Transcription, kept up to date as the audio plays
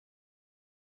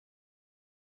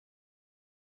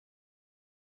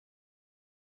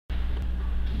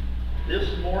This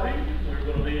morning, we're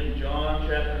going to be in John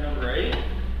chapter number 8.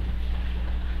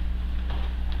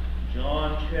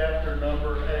 John chapter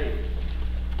number 8.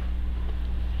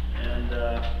 And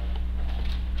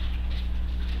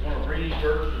we're going to read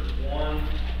verses 1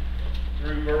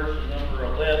 through verses number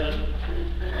 11.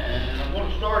 And I'm going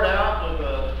to start out with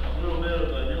a little bit of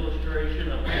an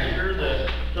illustration, a picture that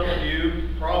some of you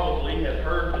probably have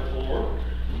heard before.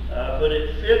 But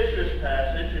it fits this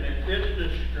passage and it fits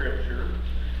this scripture.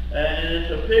 And it's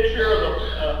a picture of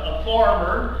a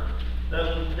farmer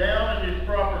that was down at his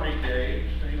property gates.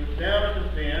 He was down at the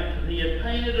fence, and he had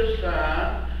painted a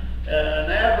sign,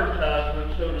 an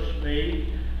advertisement, so to speak,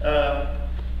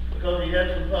 because he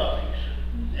had some puppies.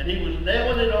 And he was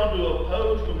nailing it onto a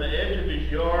post on the edge of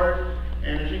his yard.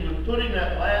 And as he was putting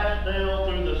that last nail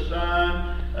through the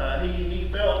sign, he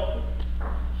felt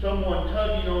someone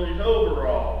tugging on his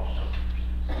overalls.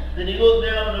 And he looked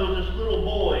down, and there was this little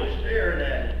boy staring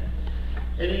at him.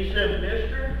 And he said,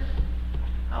 "Mister,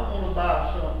 I want to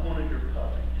buy one of your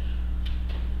puppies."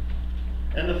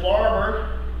 And the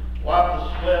farmer wiped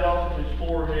the sweat off of his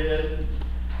forehead,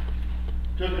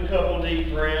 took a couple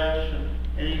deep breaths,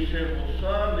 and he said, "Well,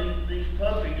 son, these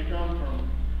puppies come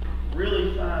from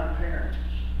really fine parents.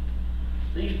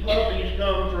 These puppies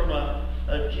come from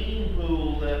a gene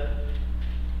pool that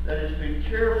has been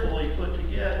carefully put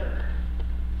together.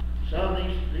 Son,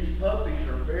 these puppies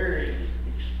are very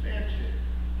expensive."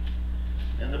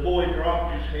 And the boy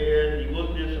dropped his head, he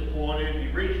looked disappointed, he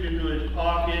reached into his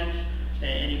pockets,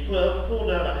 and he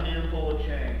pulled out a handful of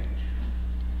change,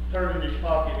 turning his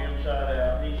pocket inside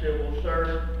out. And he said, "Well,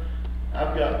 sir,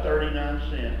 I've got 39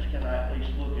 cents. Can I at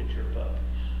least look at your puppies?"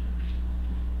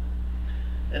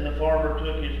 And the farmer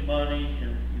took his money,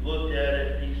 and he looked at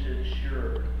it, and he said,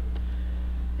 "Sure."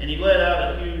 And he let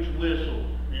out a huge whistle,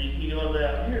 and he yelled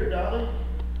out, "Here, Dolly."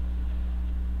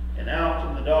 And out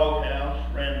from the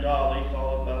doghouse ran Dolly,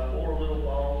 followed by 4 little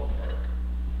balls of fur.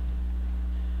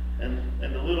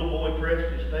 And the little boy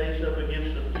pressed his face up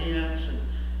against the fence, and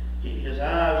his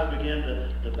eyes began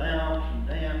to bounce and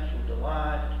dance with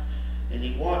delight. And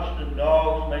he watched the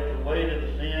dogs make their way to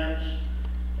the fence,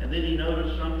 and then he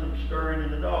noticed something stirring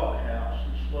in the doghouse,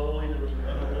 and slowly there was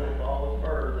another little ball of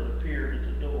fur that appeared at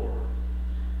the door,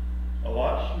 a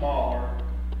lot smaller,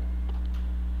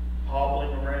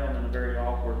 hobbling around in a very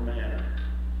awkward manner.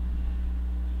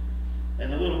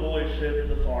 And the little boy said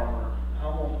to the farmer, "I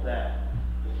want that."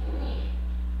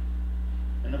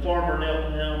 And the farmer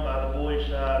knelt down by the boy's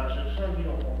side and said, "Son, you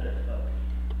don't want that puppy.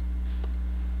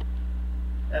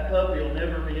 That puppy will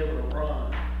never be able to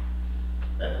run.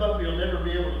 That puppy will never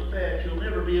be able to fetch. He'll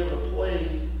never be able to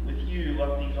play with you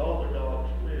like these other dogs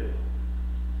will."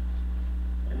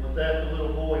 And with that, the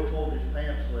little boy pulled his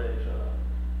pants legs up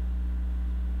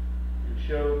and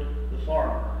showed the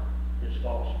farmer his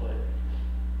false leg.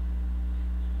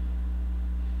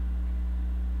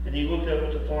 And he looked up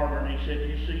at the farmer and he said,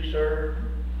 "You see, sir,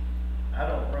 I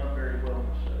don't run very well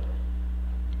myself.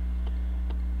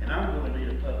 And I'm going to need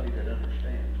a puppy that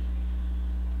understands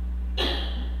me."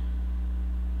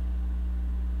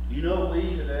 You know,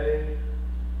 we today,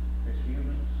 as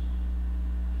humans,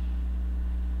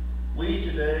 we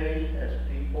today as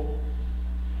people,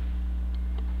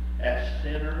 as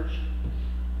sinners,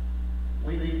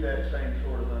 we need that same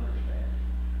sort of understanding.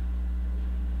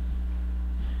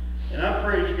 And I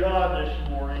praise God this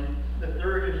morning that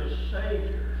there is a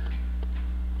Savior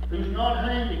who's not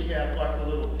handicapped like the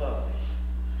little puppies,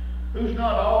 who's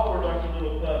not awkward like the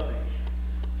little puppies,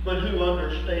 but who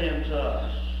understands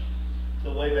us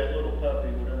the way that little puppy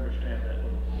would understand that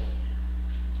little boy.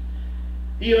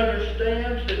 He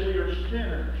understands that we are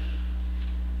sinners.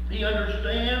 He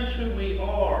understands who we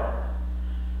are.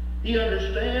 He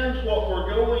understands what we're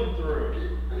going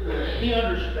through. He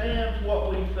understands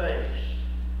what we face.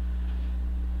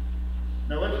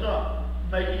 Now, let's not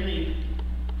make any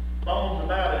bones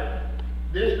about it.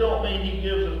 This don't mean he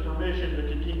gives us permission to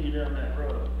continue down that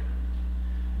road.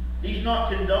 He's not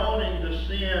condoning the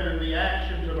sin and the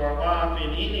actions of our life in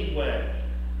any way.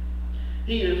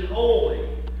 He is holy.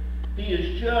 He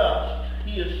is just.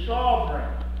 He is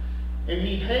sovereign. And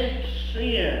he hates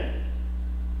sin.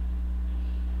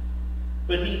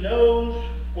 But he knows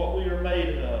what we are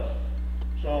made of.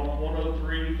 Psalm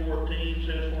 103:14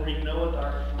 says, "For he knoweth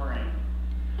our frame."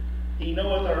 He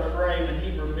knoweth our frame, and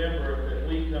he remembereth that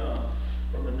we come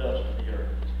from the dust of the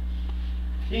earth.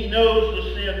 He knows the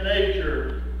sin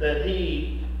nature that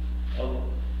we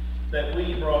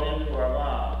brought into our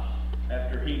lives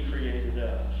after he created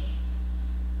us.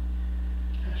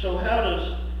 So how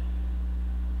does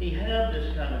he have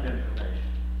this kind of information?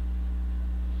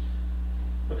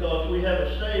 Because we have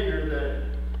a Savior that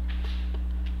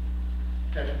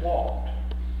has walked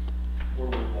where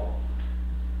we walk.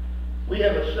 We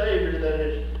have a Savior that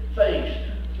has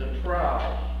faced the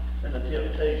trials and the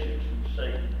temptations from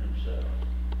Satan himself.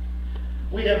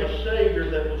 We have a Savior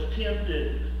that was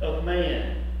tempted of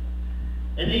man.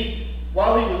 And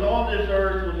while he was on this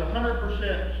earth, was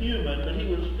 100% human, but he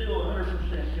was still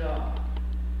 100% God.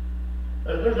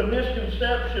 There's a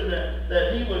misconception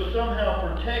that he was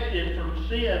somehow protected from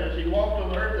sin as he walked on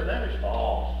the earth, and that is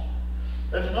false.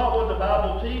 That's not what the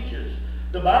Bible teaches.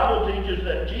 The Bible teaches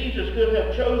that Jesus could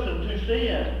have chosen to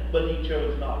sin, but he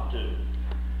chose not to.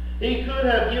 He could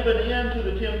have given in to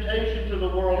the temptations of the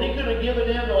world. He could have given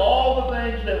in to all the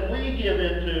things that we give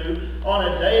into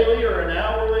on a daily or an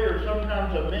hourly or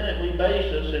sometimes a minutely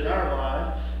basis in our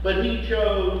life. But he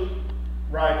chose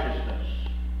righteousness.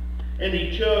 And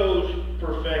he chose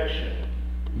perfection.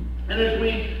 And as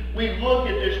we look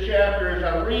at this chapter, as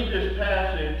I read this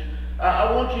passage,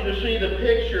 I want you to see the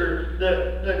picture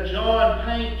that John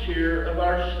paints here of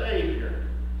our Savior.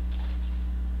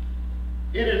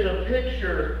 It is a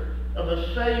picture of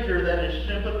a Savior that is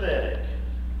sympathetic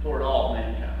toward all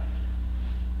mankind.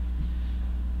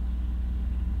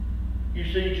 You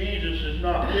see, Jesus is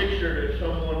not pictured as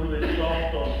someone who is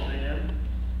soft on sin,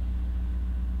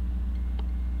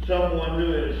 someone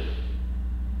who is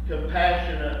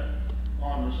compassionate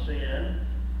on the sin,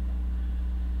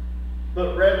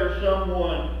 but rather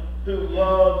someone who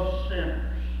loves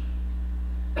sinners.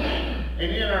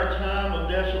 And in our time of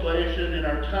desolation, in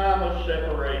our time of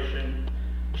separation,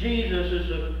 Jesus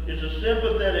is a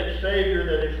sympathetic Savior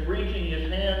that is reaching his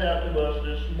hand out to us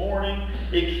this morning,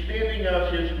 extending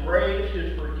us his grace,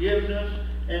 his forgiveness,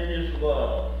 and his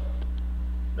love.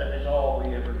 That is all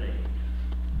we ever need.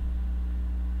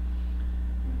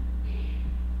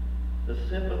 The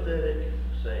sympathetic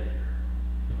Savior.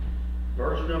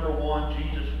 Verse number 1,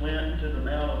 Jesus went to the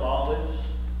Mount of Olives,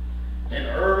 and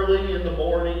early in the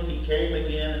morning he came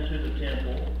again into the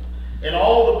temple, and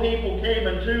all the people came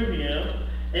unto him,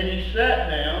 and he sat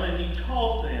down and he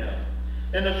taught them.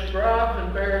 And the scribes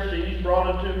and Pharisees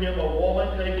brought unto him a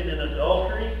woman taken in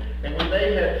adultery, and when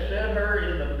they had set her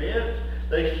in the midst,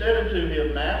 they said unto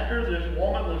him, Master, this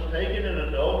woman was taken in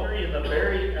adultery in the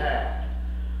very act.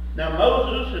 Now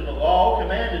Moses in the law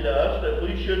commanded us that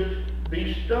we should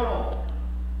be stoned,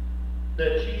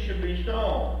 that she should be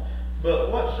stoned.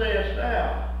 But what sayest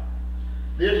thou?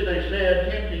 This they said,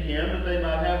 tempting him, that they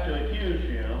might have to accuse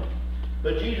him.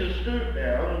 But Jesus stooped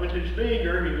down, and with his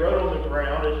finger he wrote on the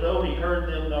ground as though he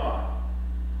heard them not.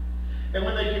 And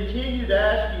when they continued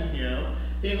asking him,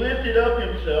 he lifted up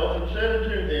himself and said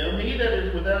unto them, He that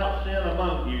is without sin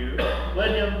among you,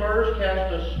 let him first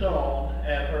cast a stone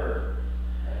at her.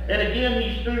 And again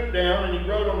he stooped down, and he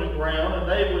wrote on the ground, and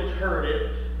they which heard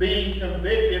it, being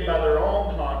convicted by their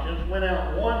own conscience, went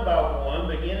out one by one,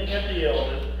 beginning at the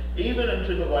eldest, even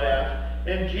unto the last.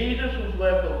 And Jesus was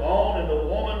left alone, and the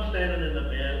woman standing in the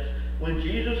midst. When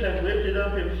Jesus had lifted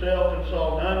up himself and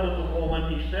saw none but the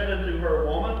woman, he said unto her,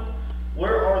 Woman,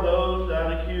 where are those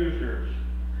thine accusers?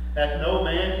 Hath no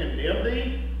man condemned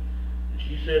thee? And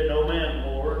she said, No man,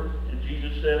 Lord. And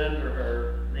Jesus said unto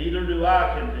her, Neither do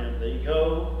I condemn thee.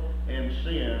 Go and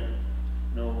sin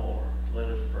no more. Let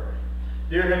us pray.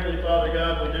 Dear Heavenly Father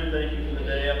God, we do thank you for the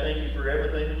day. I thank you for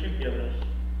everything that you've given us.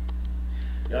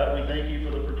 God, we thank you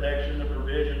for the protection, the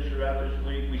provisions throughout this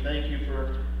week. We thank you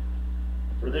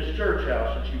for this church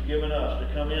house that you've given us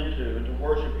to come into and to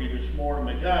worship you this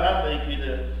morning. But God, I thank you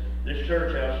that this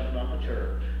church house is not the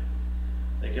church.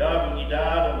 That God, when you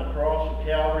died on the cross of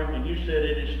Calvary, when you said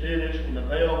it is finished, when the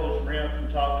veil was rent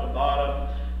from top to bottom,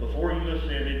 before you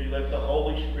ascended, you left the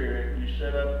Holy Spirit and you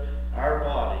set up our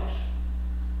bodies,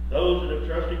 those that have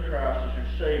trusted Christ as your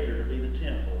Savior, to be the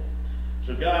temple.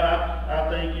 So God,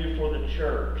 I thank you for the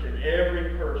church and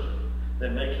every person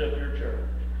that makes up your church.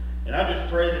 And I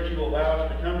just pray that you allow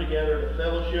us to come together to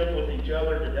fellowship with each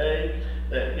other today,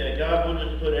 that God will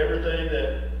just put everything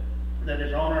that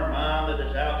is on our mind, that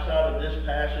is outside of this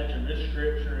passage and this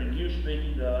scripture and you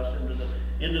speaking to us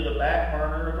into the back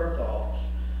burner of our thoughts,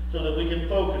 so that we can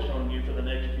focus on you for the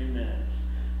next few minutes.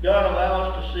 God, allow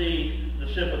us to see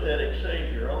the sympathetic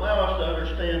Savior. Allow us to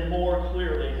understand more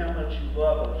clearly how much you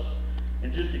love us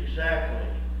and just exactly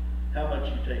how much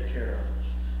you take care of us.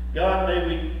 God,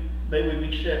 may we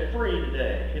be set free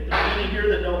today. If there's any here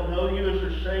that don't know you as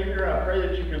their Savior, I pray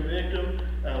that you convict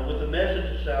them with the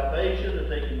message of salvation, that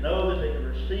they can know that they can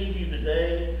receive you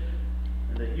today,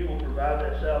 and that you will provide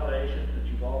that salvation that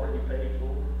you've already paid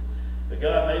for. But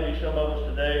God, maybe some of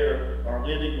us today are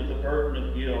living with a burden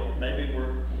of guilt. Maybe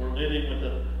we're living with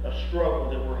a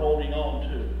struggle that we're holding on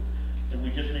to. And we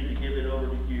just need to give it over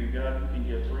to you. God, you can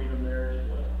give freedom there as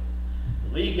well.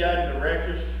 lead, guide, and direct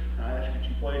us. I ask that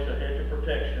you place a hedge of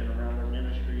protection around our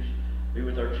ministries. Be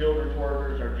with our children's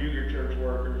workers, our junior church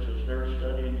workers, as they're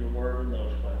studying your word in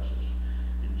those classes.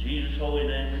 In Jesus' holy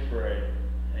name we pray.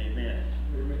 Amen.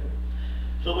 Amen.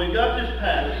 So we've got this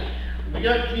passage. We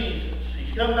got Jesus.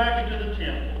 He's come back into the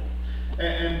temple.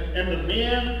 And the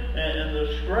men and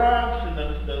the scribes and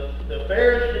the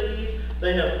Pharisees,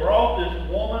 they have brought this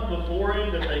woman before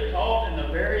him that they caught in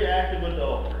the very act of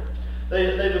adultery.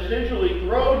 They've essentially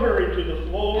thrown her into the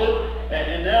floor,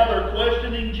 and now they're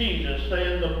questioning Jesus,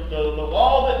 saying the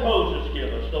law that Moses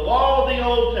gave us, the law of the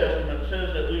Old Testament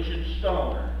says that we should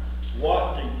stone her.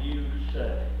 What do you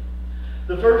say?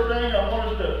 The first thing I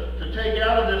want us to take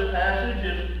out of this passage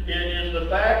is the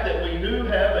fact that we do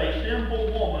have a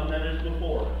sinful woman that is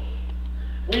before us.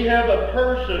 We have a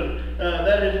person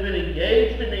that has been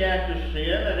engaged in the act of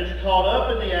sin, that is caught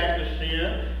up in the act of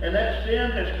sin, and that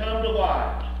sin has come to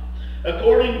light.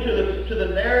 According to the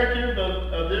narrative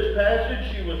of this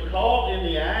passage, she was caught in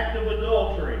the act of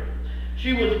adultery.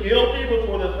 She was guilty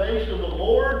before the face of the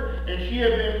Lord, and she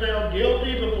had been found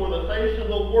guilty before the face of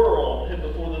the world and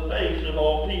before the face of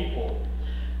all people.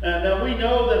 Now we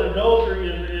know that adultery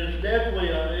is definitely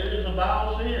a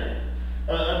vile sin.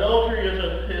 Adultery is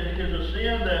a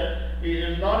sin that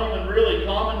is not even really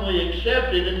commonly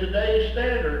accepted in today's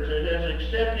standards, as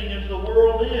accepting as the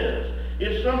world is.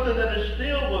 It's something that is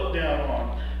still looked down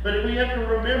on. But we have to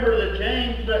remember that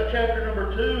James, chapter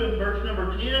number 2 and verse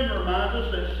number 10 reminds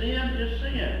us that sin is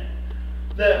sin.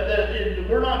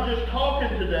 We're not just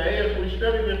talking today as we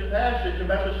study this passage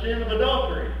about the sin of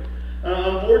adultery.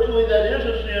 Unfortunately, that is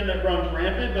a sin that runs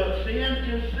rampant, but sin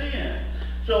is sin.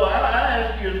 So I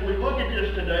ask you, as we look at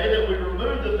this today, that we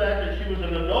remove the fact that she was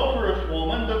an adulterous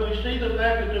woman, but we see the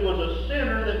fact that there was a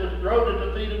sinner that was thrown at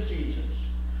the feet of Jesus.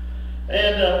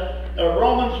 And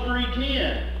Romans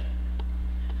 3:10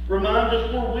 reminds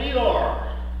us where we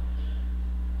are.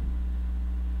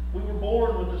 We were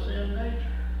born with the sin nature.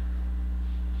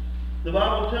 The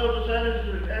Bible tells us that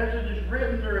as it is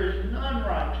written, there is none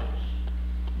righteous.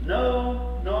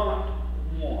 No, not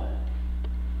one.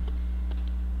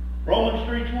 Romans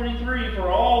 3:23, for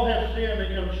all have sinned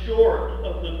and come short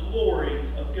of the glory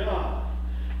of God.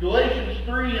 Galatians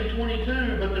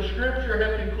 3:22, but the Scripture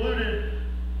hath concluded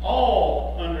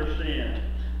all under sin,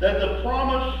 that the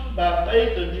promise by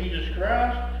faith of Jesus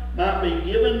Christ might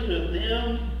be given to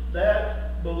them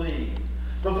that believe.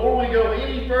 Before we go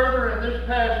any further in this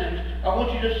passage, I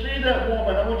want you to see that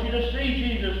woman. I want you to see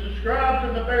Jesus, the scribes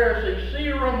and the Pharisees, see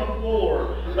her on the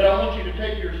floor. But I want you to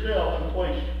take yourself and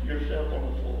place yourself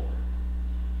on the floor.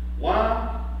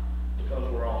 Why?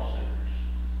 Because we're all sinners.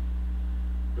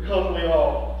 Because we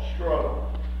all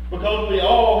struggle. Because we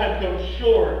all have come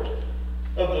short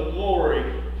of the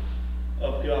glory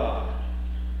of God.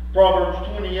 Proverbs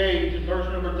 28, verse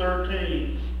number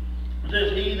 13,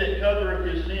 says, he that covereth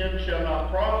his sin shall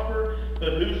not prosper,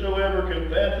 but whosoever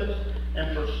confesseth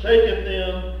and forsaketh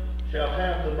them shall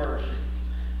have the mercy.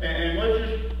 And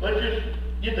let's just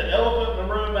get the elephant in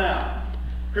the room out.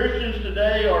 Christians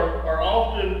today are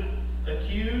often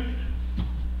accused,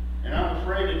 and I'm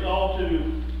afraid it's all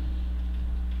too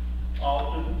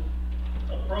often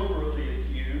appropriately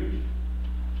accused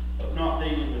of not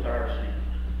dealing with our sin.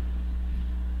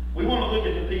 We want to look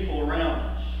at the people around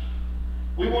us.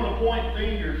 We want to point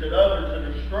fingers at others that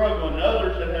are struggling,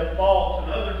 others that have faults,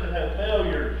 and others that have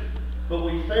failures, but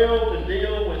we fail to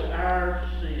deal with our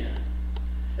sin.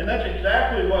 And that's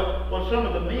exactly what some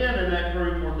of the men in that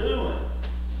group were doing.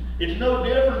 It's no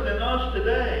different than us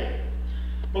today.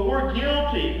 But we're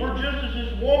guilty. We're just as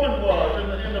this woman was.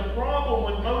 And the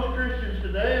problem with most Christians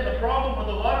today, and the problem with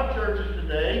a lot of churches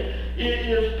today,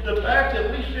 is the fact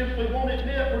that we simply won't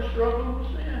admit we're struggling with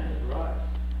sin. Right.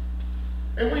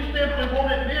 And we simply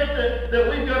won't admit that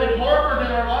we've got it harbored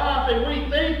in our life, and we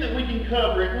think that we can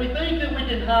cover it. We think that we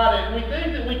can hide it. We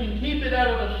think that we can keep it out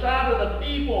of the sight of the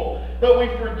people. But we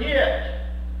forget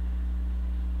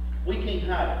we can't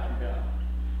hide it from God.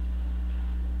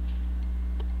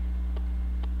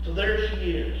 So there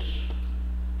she is.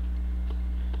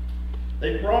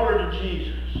 They brought her to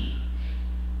Jesus.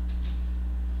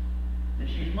 And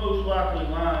she's most likely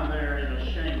lying there in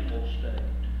a shameful state.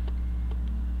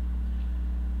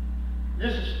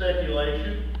 This is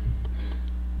speculation,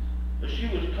 but she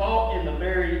was caught in the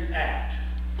very act.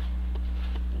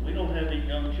 And we don't have any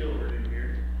young children in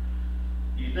here.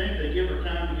 Do you think they give her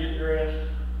time to get dressed?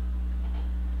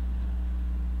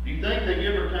 Do you think they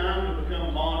give her time to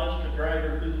become modest, to drag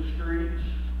her through the streets?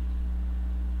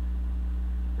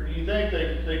 Or do you think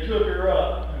they took her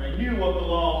up and they knew what the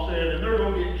law said and they're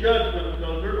going to get judgment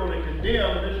because they're going to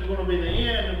condemn and this is going to be the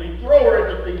end, and we throw her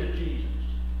at the feet of Jesus?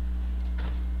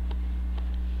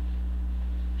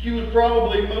 She was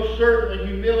probably most certainly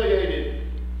humiliated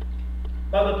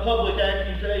by the public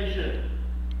accusation.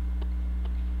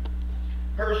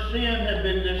 Her sin had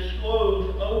been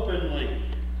disclosed openly.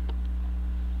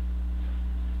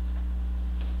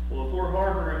 Well, if we're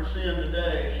harboring sin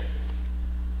today,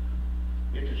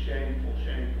 it's a shameful,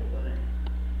 shameful thing.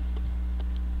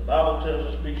 The Bible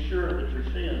tells us, be sure that your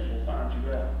sins will find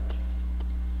you out.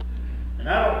 And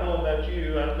I don't know about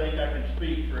you, I think I can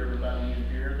speak for everybody in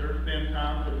here. There's been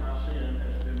times that my sin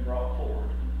has been brought forward.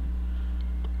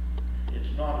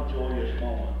 It's not a joyous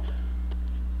moment.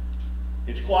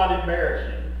 It's quite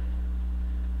embarrassing.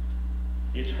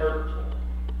 It's hurtful.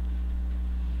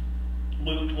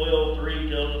 Luke 12:3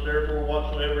 tells us, therefore,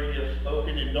 whatsoever ye have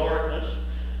spoken in darkness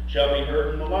shall be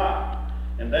heard in the light.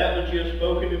 And that which ye have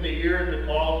spoken in the ear in the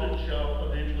closet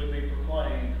shall eventually be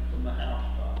proclaimed from the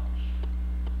housetops.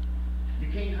 You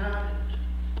can't hide it.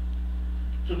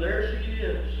 So there she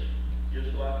is,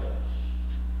 just like us,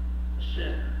 a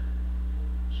sinner,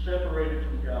 separated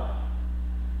from God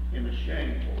in a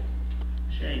shameful,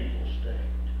 shameful state.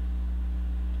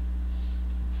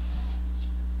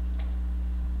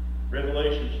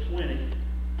 Revelations 20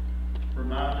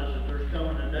 reminds us that there's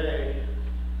coming a day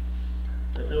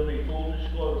that there'll be full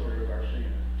disclosure of our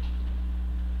sin.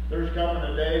 There's coming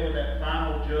a day when that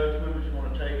final judgment is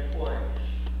going to take place.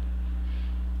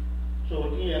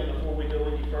 So again, before we go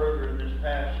any further in this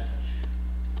passage,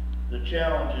 the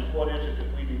challenge is, what is it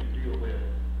that we need to deal with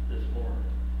this morning?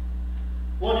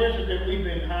 What is it that we've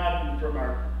been hiding from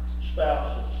our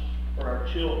spouses, or our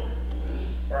children,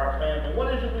 or our family?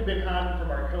 What is it we've been hiding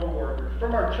from our co-workers,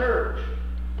 from our church,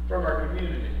 from our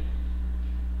community?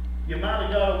 You might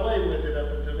have got away with it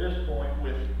up until this point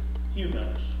with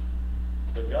humans,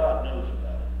 but God knows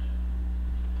about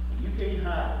it. You can't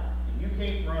hide it, and you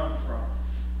can't run from it.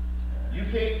 You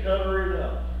can't cover it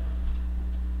up.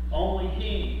 Only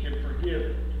He can forgive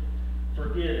it,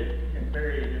 forget it, and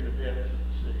bury it in the depths of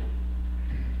the sea.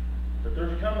 But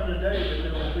there's coming a day that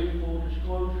there will be full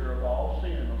disclosure of all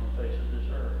sin on the face of this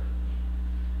earth.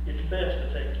 It's best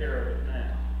to take care of it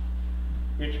now.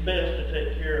 It's best to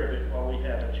take care of it while we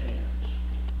have a chance.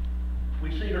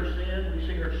 We see her sin, we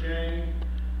see her shame,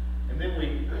 and then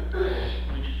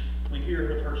we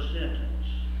hear of her sentence.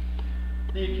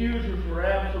 The accusers were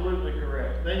absolutely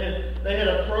correct. They had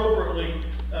appropriately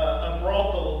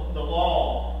brought the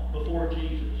law before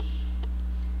Jesus.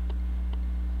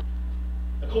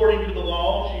 According to the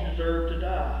law, she deserved to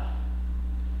die.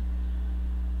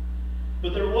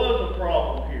 But there was a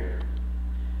problem here.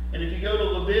 And if you go to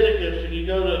Leviticus and you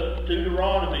go to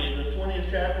Deuteronomy, the 20th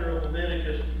chapter of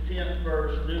Leviticus, 10th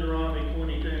verse, Deuteronomy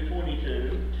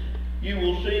 22:22, you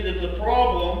will see that the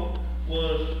problem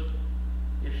was,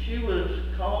 if she was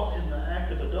caught in the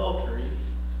act of adultery,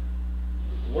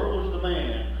 where was the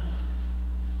man?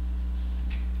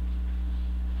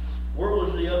 Where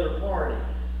was the other party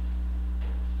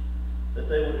that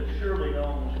they would have surely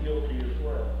known was guilty as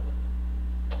well?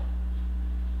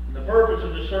 And the purpose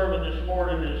of the sermon this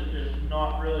morning is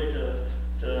not really to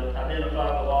identify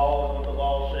the law and what the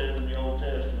law says in the Old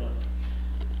Testament,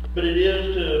 but it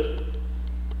is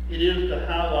to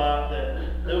highlight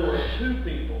that there were two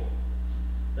people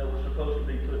that were supposed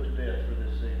to be put to death for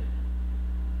this sin,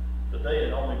 but they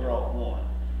had only brought one.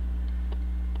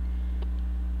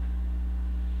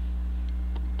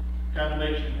 Kind of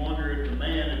makes you wonder if the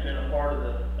man had been a part of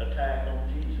the attack on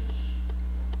Jesus.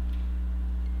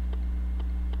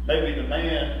 Maybe the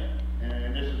man,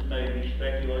 and this is maybe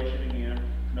speculation again,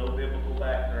 no biblical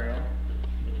background,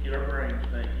 let's get our brains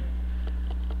thinking.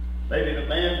 Maybe the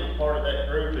man was part of that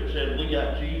group that said, we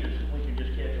got Jesus if we can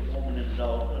just catch a woman in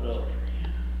adultery.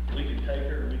 We can take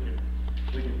her,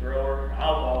 we can throw her.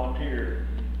 I'll volunteer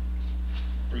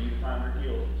for you to find her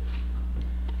guilty.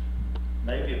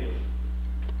 Maybe it was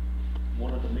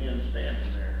one of the men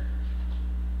standing there.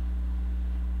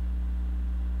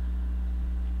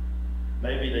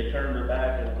 Maybe they turned their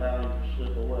back and allowed him to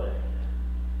slip away.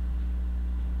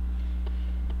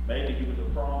 Maybe he was a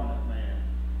prominent man,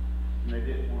 and they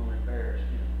didn't want to embarrass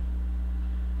him.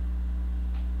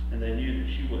 And they knew that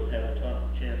she wouldn't have a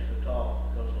chance to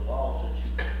talk because the law said she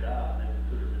would die, and they would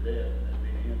put her to death, and that'd be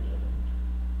the end of it.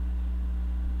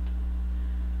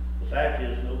 The fact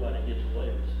is, nobody gets away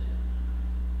with sin.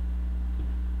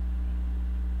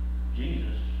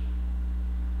 Jesus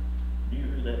knew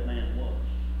who that man was.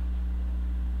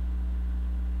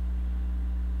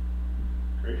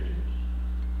 Christians,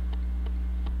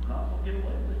 we're not going to get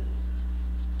away with it.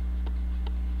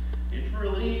 It's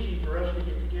real easy for us to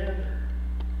get together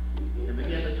and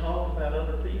begin to talk about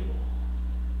other people,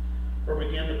 or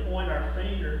begin to point our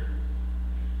finger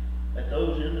at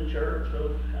those in the church,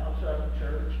 those outside the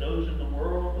church, those in the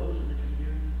world, those in the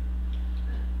community.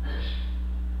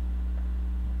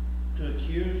 To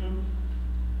accuse them,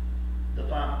 to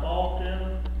find fault in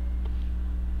them,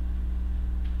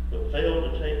 but fail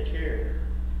to take care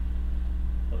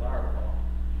of our problem,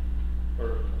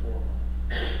 first and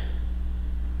foremost.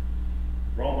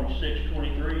 Romans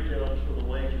 6:23 tells us, for the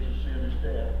wages of sin is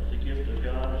death, but the gift of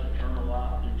God is eternal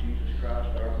life through Jesus Christ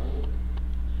our Lord.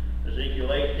 Ezekiel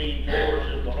 18:4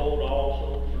 says, behold, all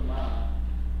souls are mine.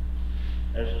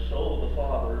 As the soul of the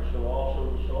Father, so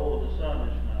also the soul of the Son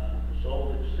is mine. The soul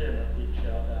that sinneth, it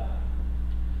shall die.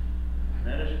 And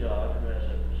that is God who has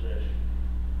that possession.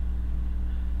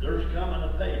 There's coming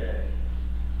a payday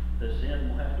that sin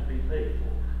will have to be paid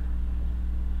for.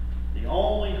 The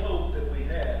only hope that we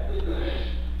have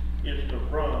is to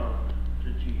run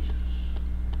to Jesus.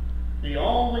 The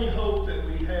only hope that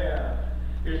we have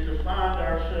is to find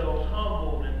ourselves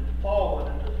humbled and fallen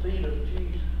at the feet of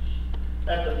Jesus,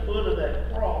 at the foot of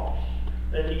that cross,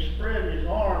 that he spread his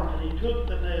arms and he took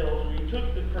the nails and he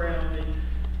took the crown and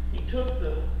he took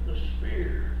the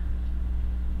spear.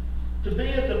 To be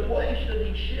at the place that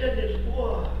he shed his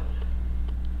blood.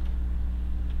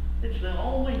 It's the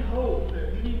only hope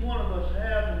that any one of us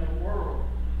have in the world.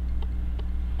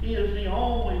 He is the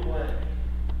only way.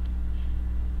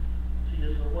 He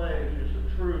is the way, he is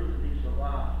the truth, and he's the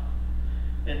life.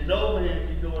 And no man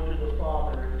can go into the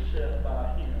Father except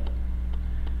by him.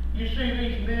 You see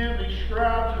these men, these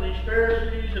scribes and these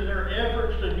Pharisees, in their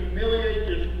efforts to humiliate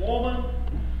this woman,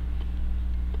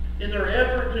 in their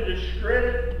effort to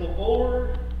discredit the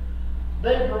Lord,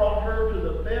 they brought her to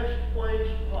the best place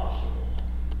possible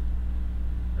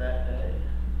that day.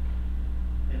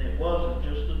 And it wasn't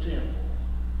just the temple.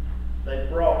 They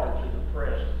brought her to the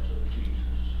presence of Jesus.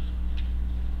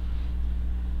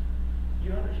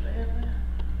 You understand that?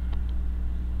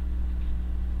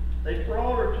 They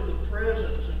brought her to the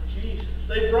presence of Jesus.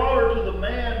 They brought her to the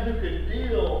man who could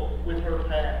deal with her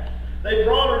past. They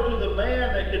brought her to the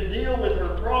man that could deal with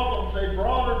her problems. They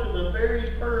brought her to the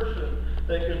very person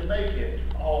that could make it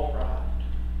all right.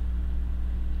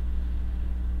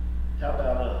 How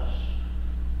about us?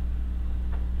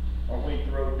 Are we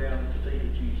thrown down at the feet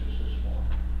of Jesus this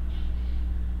morning?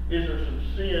 Is there some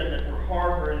sin that we're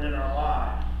harboring in our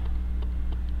life?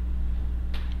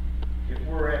 If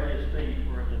we're at his feet,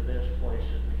 we're at the best place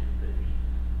that we can be.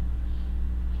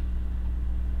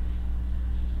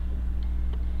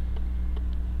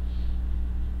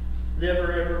 Never,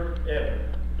 ever, ever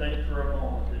think for a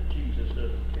moment that Jesus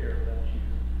doesn't care about you.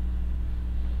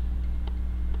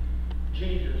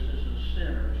 Jesus is a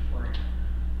sinner's friend.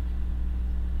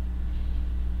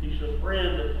 He's a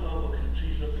friend of publicans.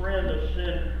 He's a friend of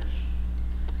sinners.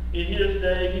 In his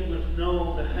day, he was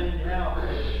known to hang out with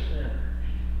the sinners.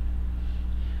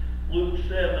 Luke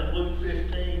 7, Luke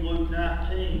 15, Luke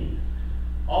 19.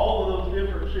 All of those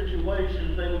different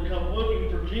situations, they would come looking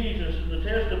for Jesus, and the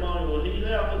testimony was, he's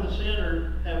out with a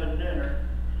sinner having dinner.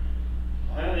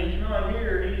 Well, he's not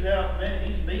here. He's out, man,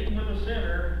 he's meeting with a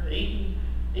sinner, eating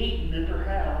at their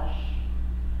house.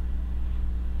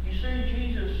 You see,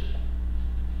 Jesus,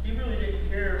 he really didn't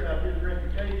care about his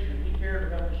reputation. He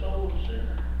cared about the soul of the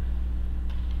sinner.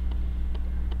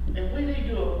 And we need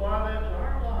to apply that to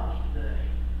our lives today.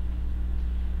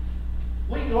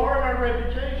 We guard our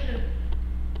reputation.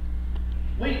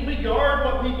 We guard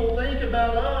what people think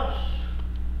about us.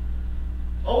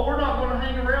 Oh, we're not going to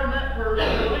hang around that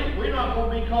person. We're not going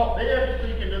to be caught dead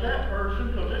speaking to that person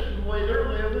because this is the way they're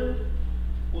living.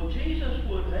 Well, Jesus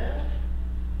would have.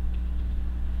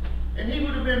 And he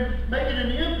would have been making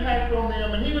an impact on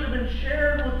them, and he would have been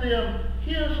sharing with them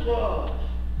his love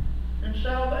and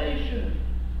salvation.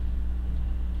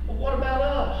 Well, what about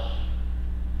us?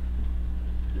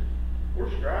 We're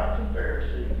scribes and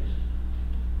Pharisees.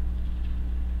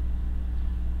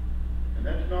 And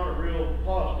that's not a real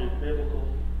positive biblical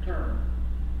term.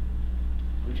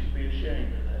 We should be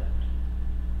ashamed of that.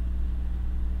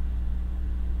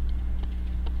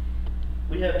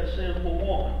 We have the sinful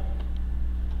woman.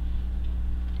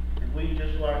 And we,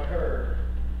 just like her,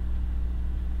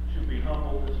 should be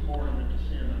humble this morning at the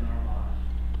sin in our life.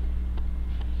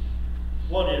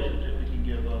 What is it that we can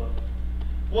give up?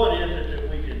 What is it that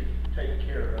we can take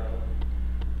care of?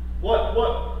 What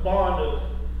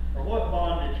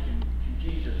bondage can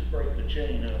Jesus break the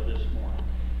chain of this morning?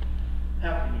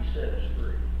 How can he set us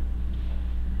free?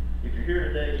 If you're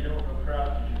here today and you don't know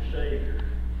Christ as your Savior,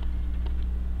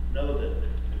 know that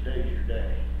today's your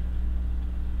day.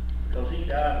 Because he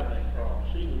died on that cross.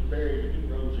 He was buried and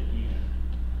he rose again.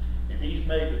 And he's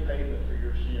made the payment for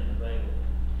your sin available.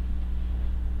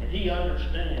 And he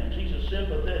understands. He's a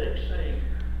sympathetic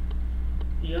Savior.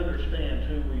 He understands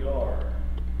who we are.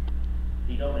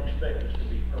 He don't expect us to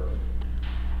be perfect.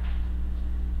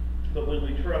 But when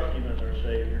we trust Him as our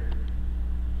Savior,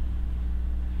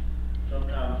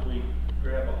 sometimes we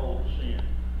grab a hold of sin.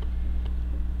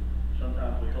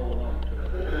 Sometimes we hold on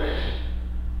to it.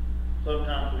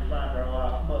 Sometimes we find our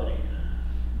life muddied,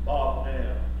 bogged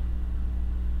down.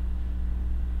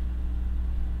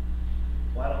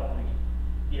 Why don't we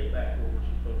get back where we're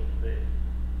supposed to be?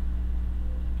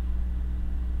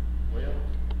 Well,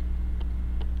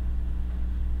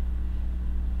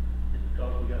 it's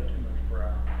because we got too much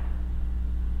pride.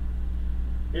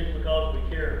 It's because we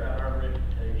care about our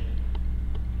reputation.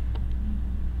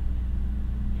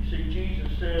 You see,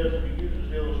 Jesus says, He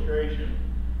uses illustration,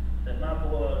 that my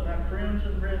blood, my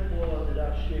crimson red blood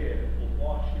that I shed will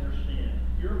wash your sin.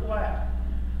 Your black,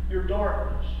 your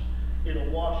darkness, it'll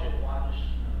wash it white as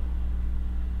snow.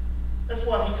 That's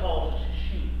why He calls us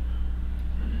sheep.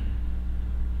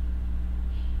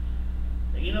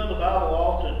 And you know, the Bible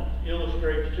often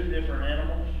illustrates two different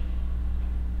animals,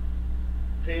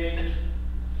 pigs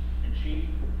and sheep.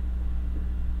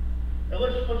 Now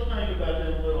let's think about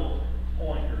them little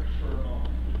pointers for a moment.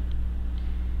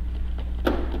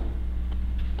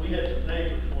 We had some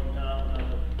neighbors one time when I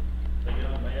was a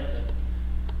young man that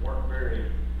weren't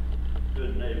very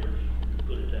good neighbors, to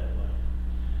put it that way.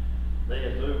 They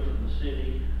had moved from the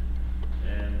city,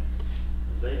 and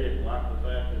they didn't like the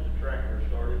fact that the tractor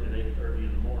started at 8:30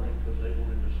 in the morning because they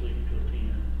wanted to sleep till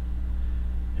 10.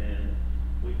 And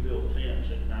we built fence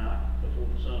at night before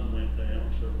the sun went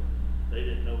down, so they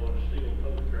didn't know what to steal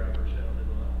post drivers sounded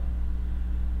like.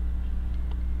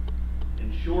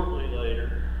 And shortly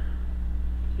later,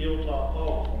 Hilltop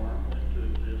Hog Farm went into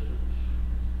existence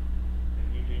at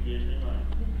UT Disneyland.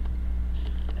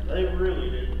 And they really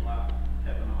didn't like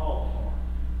having a hog farm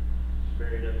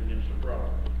buried up against the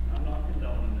property. I'm not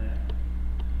condoning that,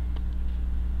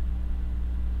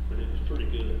 but it was pretty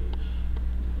good.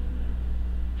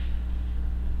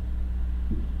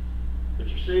 But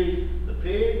you see, the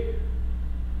pig,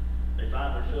 they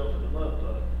find themselves in the mud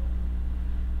puddle.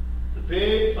 The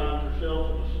pig finds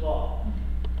herself in the slop.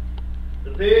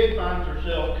 The pig finds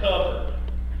herself covered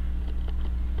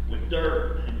with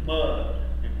dirt and mud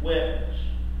and wetness.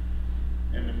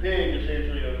 And the pig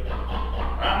essentially goes,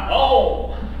 I'm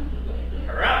home,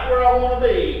 right where I want to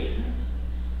be.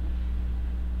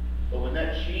 But when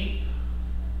that sheep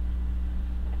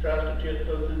tries to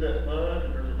tiptoe through that mud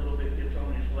and there's a little bit gets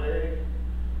on his leg,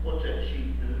 what's that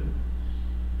sheep do?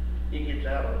 He gets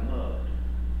out of the mud.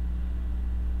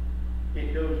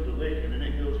 It goes to licking, and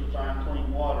it goes to find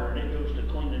clean water, and it goes to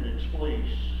cleaning its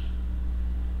fleece.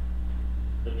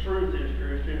 The truth is,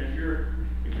 Christian, if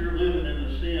you're living in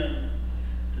the sin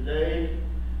today,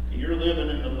 and you're living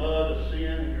in the mud of sin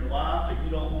in your life, and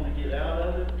you don't want to get out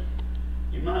of it,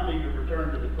 you might need to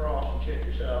return to the cross and check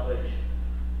your salvation.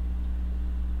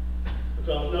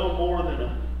 Because no more than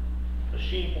a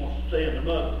sheep wants to stay in the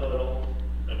mud puddle,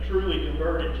 a truly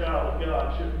converted child of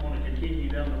God shouldn't want to continue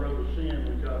down the road of sin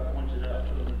when God points it out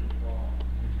to them that it's wrong.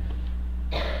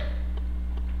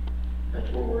 That's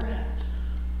where we're at.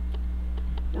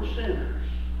 We're sinners.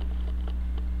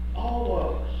 All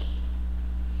of us.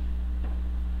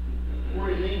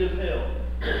 We're in need of help.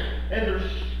 And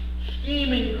there's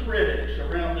scheming critics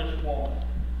around this woman.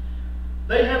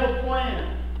 They have a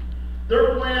plan.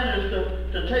 Their plan is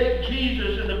to take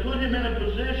Jesus and to put him in a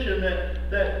position that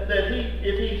he,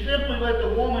 if he simply let the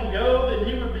woman go, then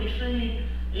he would be seen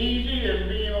easy as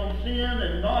being on sin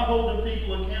and not holding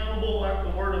people accountable like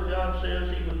the Word of God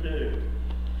says he would do.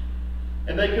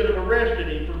 And they could have arrested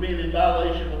him for being in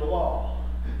violation of the law.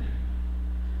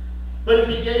 But if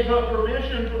he gave up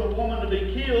permission for the woman to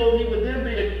be killed, he would then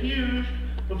be accused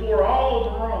before all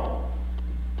of Rome.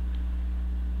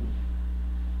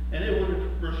 And it would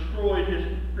have destroyed his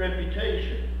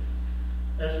reputation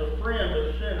as a friend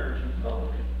of sinners and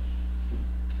publicans.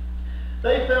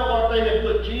 They felt like they had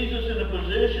put Jesus in a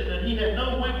position that he had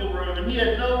no wiggle room and he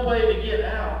had no way to get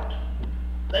out.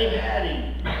 They had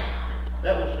him.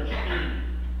 That was their scheme.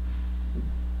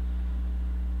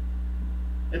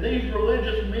 And these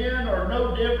religious men are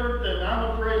no different than,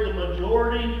 I'm afraid, the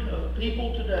majority of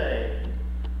people today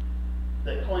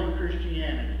that claim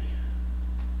Christianity.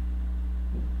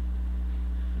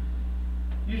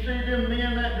 You see, them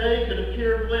men that day could have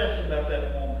cared less about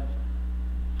that woman.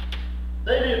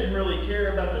 They didn't really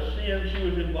care about the sin she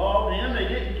was involved in. They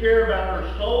didn't care about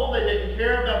her soul. They didn't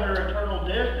care about her eternal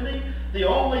destiny. The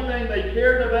only thing they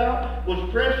cared about was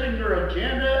pressing their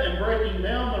agenda and breaking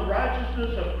down the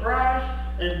righteousness of Christ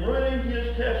and ruining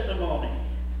his testimony.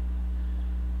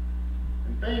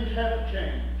 And things haven't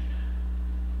changed.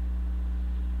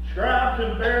 Scribes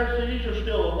and Pharisees are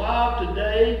still alive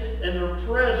today, and they're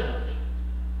present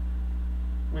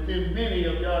within many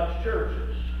of God's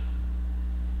churches.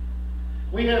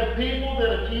 We have people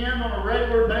that attend on a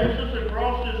regular basis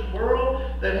across this world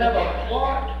that have a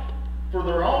plot for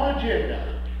their own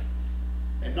agenda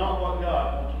and not what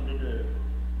God wants them to do.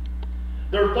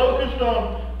 They're focused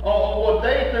on what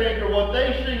they think or what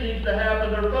they see needs to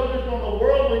happen. They're focused on the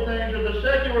worldly things or the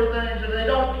secular things, and they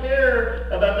don't care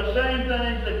about the same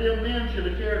things that them men should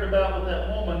have cared about with that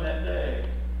woman that day.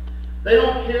 They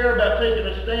don't care about taking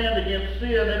a stand against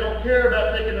sin. They don't care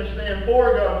about taking a stand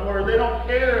for God's Word. They don't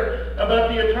care about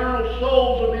the eternal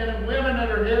souls of men and women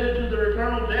that are headed to their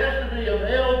eternal destiny of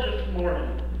hell this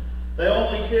morning. They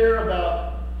only care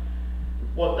about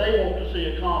what they want to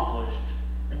see accomplished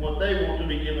and what they want to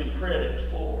be given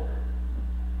credit for.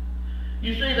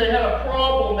 You see, they had a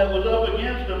problem that was up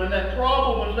against them, and that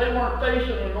problem was they weren't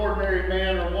facing an ordinary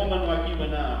man or woman like you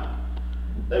and I.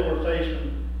 They were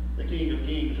facing the King of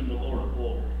Kings and the Lord of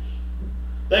Lords.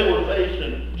 They were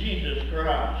facing Jesus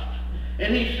Christ.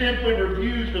 And he simply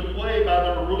refused to play by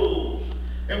their rules.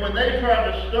 And when they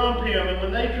tried to stump him, and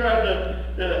when they tried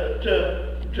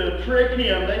to trick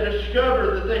him, they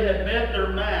discovered that they had met their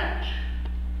match.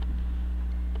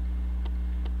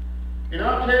 And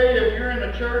I'll tell you, if you're in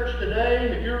a church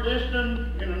today, if you're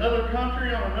listening in another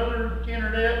country on another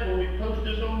internet where we post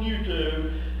this on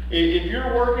YouTube, if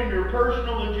you're working your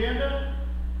personal agenda,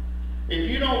 if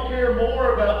you don't care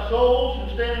more about souls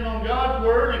and standing on God's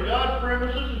Word and God's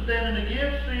premises and standing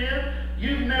against sin,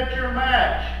 you've met your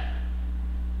match.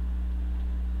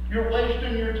 You're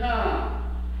wasting your time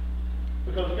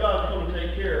because God's going to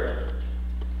take care of it.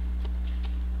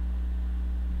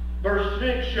 Verse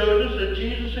 6 shows us that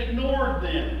Jesus ignored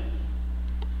them.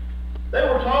 They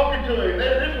were talking to him.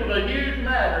 This was a huge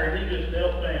matter, and he just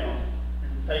knelt down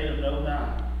and paid them no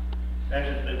mind,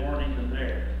 as if they weren't even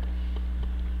there.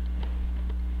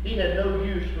 He had no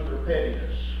use for their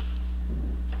pettiness.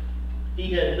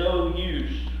 He had no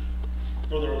use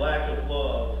for their lack of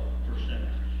love for sinners.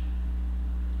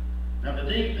 Now,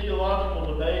 the deep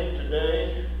theological debate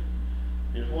today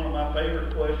is one of my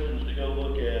favorite questions to go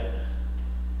look at.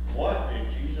 What did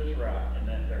Jesus write in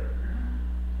that dirt?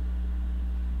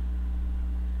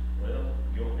 Well,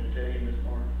 you want me to tell you this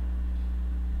morning?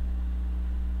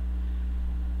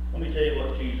 Let me tell you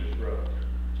what Jesus wrote.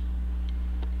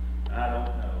 I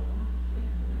don't know.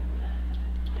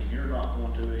 And you're not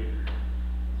going to either.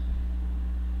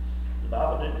 The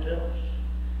Bible didn't tell us.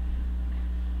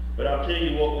 But I'll tell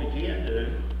you what we can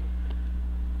do.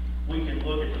 We can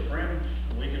look at the premise,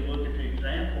 and we can look at the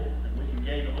example, and we can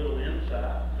gain a little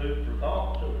insight, food for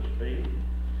thought, so to speak.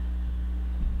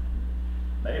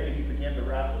 Maybe he began to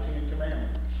write the Ten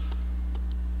Commandments.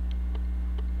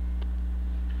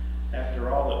 After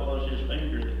all, it was his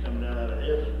finger that come down out of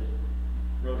heaven,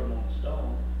 wrote them on the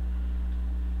stone.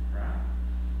 Right?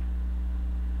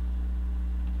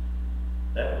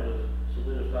 That would have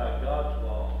solidified God's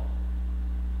law.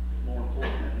 It's more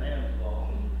important than man's law.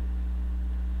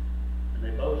 And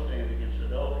they both stand against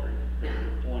adultery. They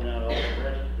would point out all the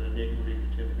rest of the iniquity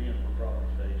that ten men were probably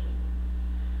facing.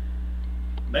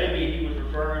 Maybe he was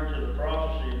referring to the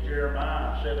prophecy of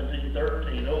Jeremiah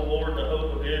 17:13. O Lord, the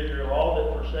hope of Israel, all that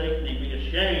forsake thee be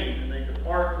ashamed, and they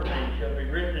depart from thee shall be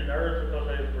written in the earth, because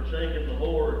they have forsaken the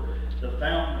Lord, the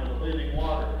fountain of the living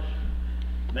waters.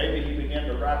 Maybe he began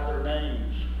to write their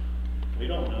names. We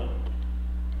don't know.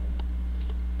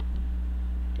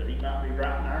 But he might be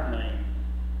writing our name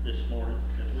this morning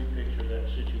as we picture that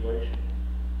situation.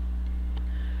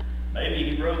 Maybe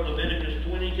he wrote Leviticus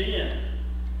 20:10.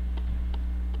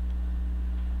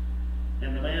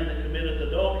 And the man that committeth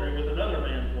adultery with another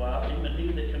man's wife, even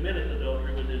he that committeth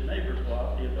adultery with his neighbor's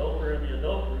wife, the adulterer and the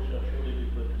adulteress shall surely be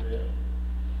put to death.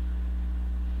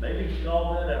 Maybe he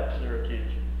called that out to their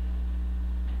attention.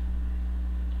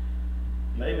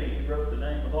 Maybe he wrote the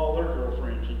name of all their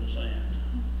girlfriends in the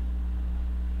sand.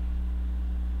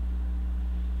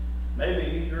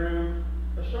 Maybe he drew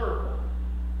a circle,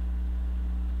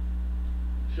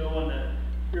 showing that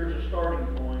here's a starting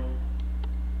point,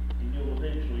 and you'll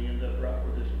eventually end up right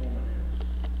where this woman is.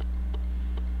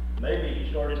 Maybe he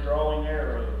started drawing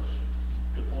arrows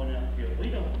to point out guilt. We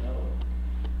don't know.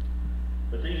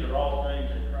 But these are all things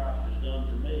that Christ has done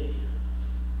for me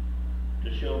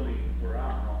to show me where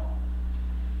I'm wrong.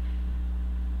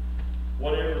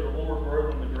 Whatever the Lord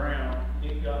wrote on the ground,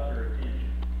 it got their attention.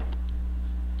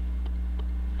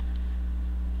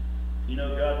 You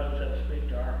know, God knows how to speak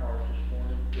to our hearts this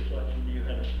morning, just like He knew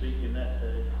how to speak in that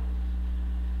day.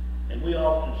 And we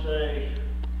often say,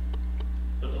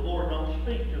 but the Lord don't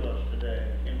speak to us today,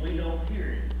 and we don't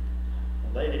hear Him.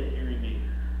 Well, they didn't hear Him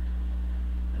either.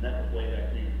 And that was way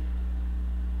back then.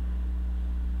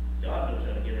 God knows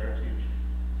how to get our attention.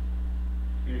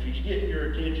 And if He's getting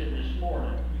your attention this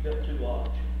morning, you got two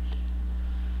options.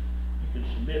 You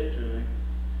can submit to Him,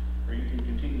 or you can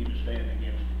continue to stand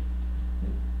against Him.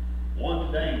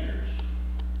 One's dangerous,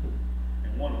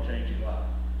 and one will change your life.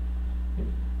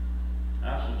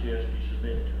 I suggest you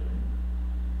submit to Him.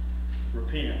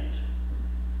 Repent.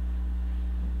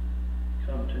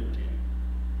 Come to Him.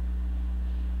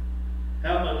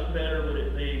 How much better would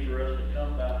it be for us to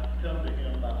come to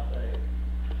Him by faith?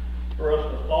 For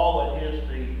us to fall at His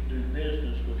feet, do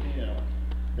business with Him,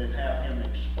 than have Him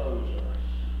expose us.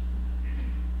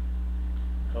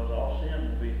 Because all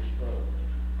sin will be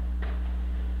exposed.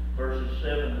 Verses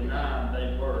 7 to 9,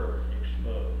 they were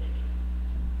exposed.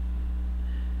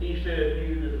 He said,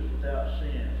 "You that is without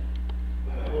sin,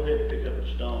 go ahead and pick up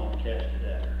the stone and cast it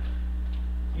at her."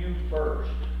 You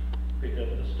first pick up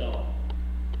the stone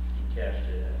and cast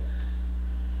it at her.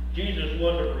 Jesus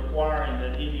wasn't requiring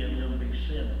that any of them be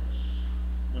sinless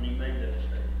when He made that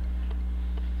statement.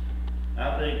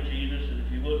 I think Jesus, and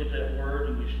if you look at that word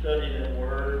and you study that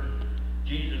word,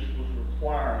 Jesus was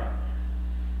requiring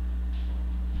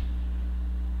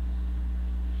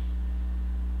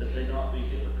that they not be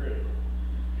hypocritical,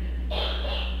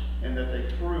 and that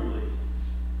they truly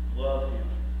love Him,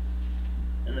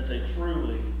 and that they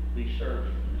truly be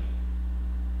serving Him.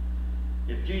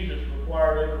 If Jesus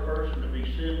required every person to be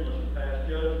sinless and pass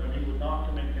judgment, He would not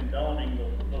come in condoning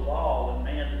the law and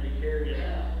man to be carried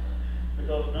out,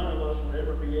 because none of us would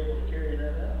ever be able to carry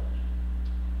that out.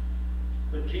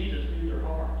 But Jesus knew their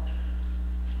heart.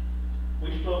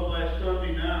 We spoke last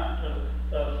Sunday night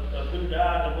of who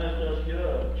died and left us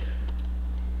judge.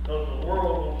 Because the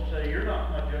world wants to say, "You're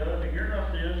not my judge, and you're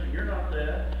not this, and you're not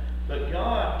that." But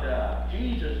God died,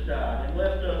 Jesus died, and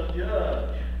left us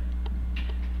judge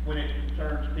when it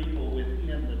concerns people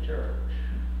within the church.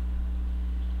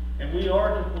 And we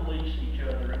are to police each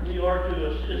other, and we are to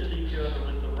assist each other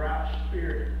with the right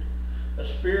spirit. A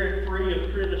spirit free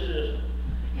of criticism,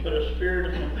 but a spirit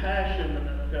of compassion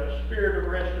and a spirit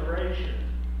of restoration.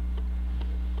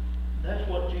 That's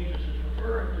what Jesus is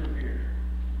referring to here.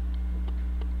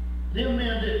 Them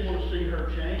men didn't want to see her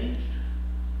changed.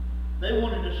 They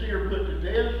wanted to see her put to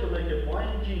death so they could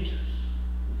blame Jesus.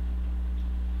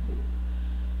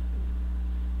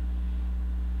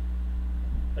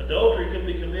 Adultery can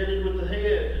be committed with the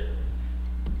head,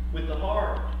 with the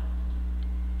heart,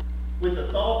 with the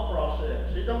thought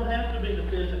process. It don't have to be the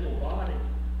physical body.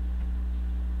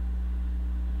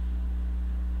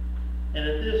 And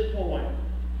at this point,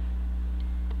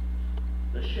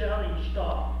 the shouting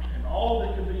stopped, and all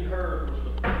that could be heard was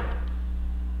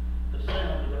the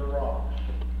sound of their rocks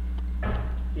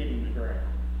hitting the ground.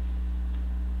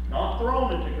 Not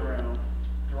thrown at the ground,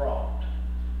 dropped.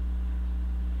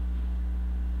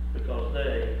 Because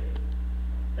they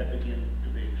had begun to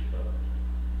be exposed.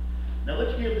 Now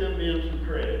let's give them men some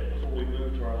credit before we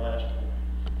move to our last point.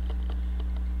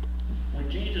 When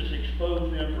Jesus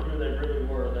exposed them for who they really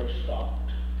were, they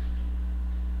stopped.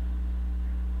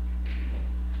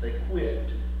 They quit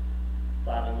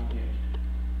fighting against it.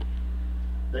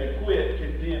 They quit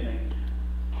condemning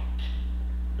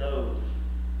those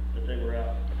that they were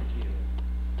out to kill.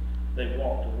 They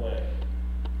walked away.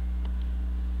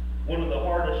 One of the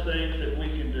hardest things that we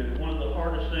can do, one of the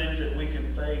hardest things that we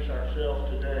can face ourselves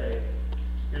today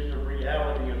is the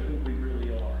reality of who we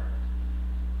really are.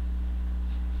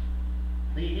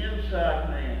 The inside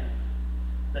man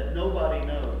that nobody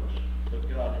knows but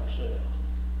God Himself.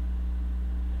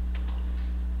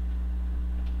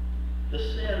 The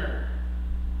sinner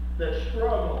that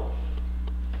struggles.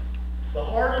 The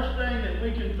hardest thing that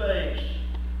we can face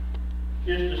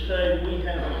is to say we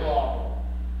have a problem.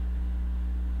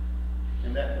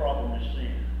 And that problem is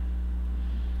sin.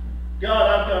 God,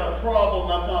 I've got a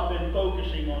problem. I've not been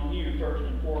focusing on you first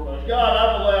and foremost. God,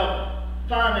 I've allowed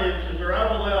finances, or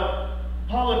I've allowed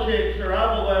politics, or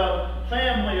I've allowed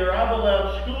family, or I've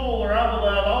allowed school, or I've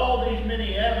allowed all these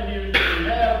many avenues that we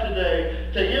have today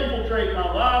to infiltrate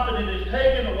my life, and it has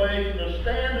taken away from the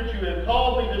stand that you have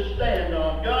called me to stand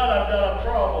on. God, I've got a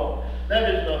problem. That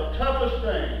is the toughest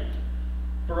thing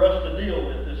for us to deal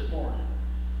with this morning.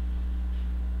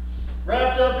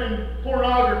 Wrapped up in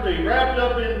pornography, wrapped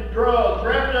up in drugs,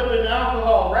 wrapped up in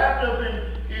alcohol, wrapped up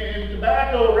in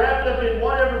tobacco, wrapped up in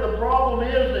whatever the problem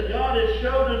is that God has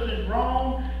showed us is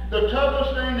wrong. The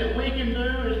toughest thing that we can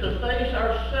do is to face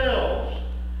ourselves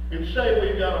and say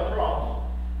we've got a problem.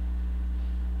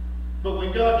 But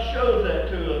when God shows that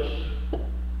to us,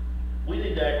 we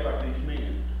need to act like these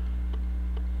men.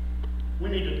 We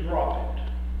need to drop it.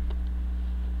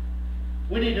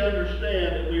 We need to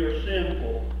understand that we are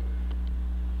sinful.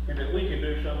 and that we can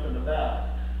do something about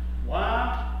it.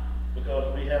 Why?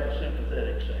 Because we have a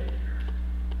sympathetic Savior.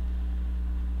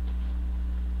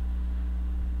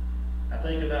 I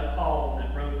think about Paul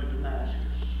that rode to Damascus.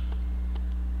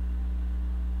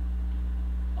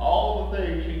 All the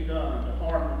things he'd done to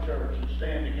harm the church and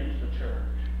stand against the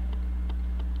church.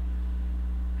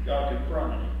 God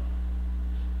confronted him.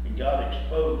 And God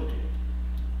exposed him.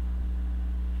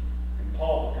 And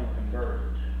Paul became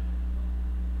converted.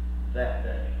 That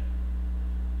day,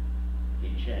 he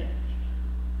changed.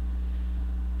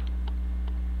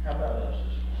 How about us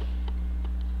this morning?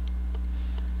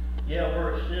 Yeah,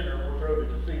 we're a sinner. We're thrown at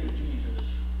the feet of Jesus.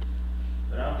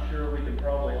 But I'm sure we can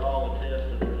probably all attest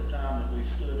that there's a time that we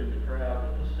stood in the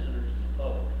crowd with the sinners and the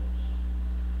publicans.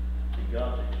 And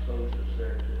God's exposed us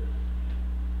there too.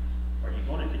 Are you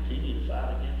going to continue to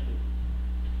fight against it?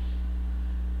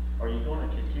 Are you going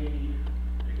to continue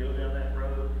to go down that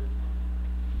road?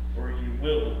 Or are you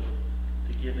willing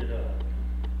to give it up?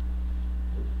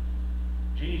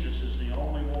 Jesus is the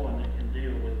only one that can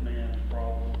deal with man's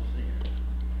problem of sin.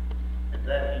 And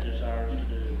that he desires to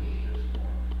do this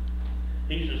morning.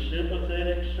 He's a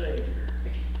sympathetic Savior.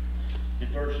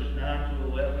 In verses 9 to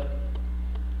 11,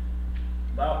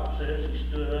 the Bible says he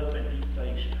stood up and he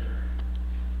faced her.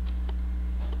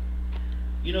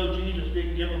 You know, Jesus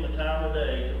didn't give them the time of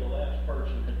day till the last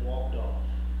person had walked off.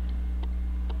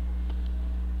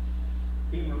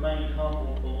 He remained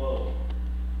humble below.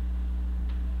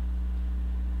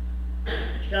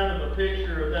 It's kind of a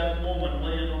picture of that woman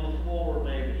laying on the floor,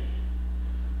 maybe.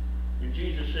 And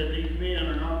Jesus said, these men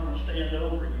are not going to stand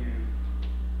over you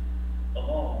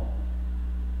alone.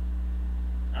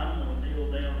 I'm going to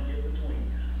kneel down and get between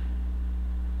you.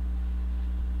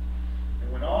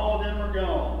 And when all of them are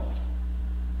gone,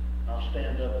 I'll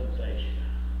stand up and face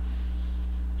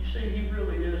you. You see, he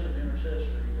really is an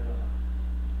intercessory God.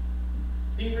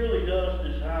 He really does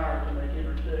desire to make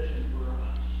intercession for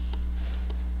us.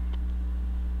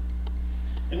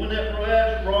 And when that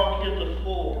brass rock hit the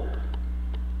floor,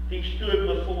 he stood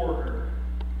before her.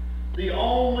 The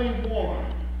only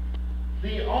one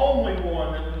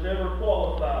that was ever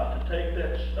qualified to take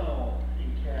that stone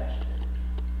and cast it,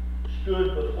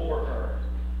 stood before her.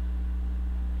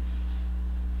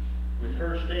 With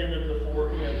her standing before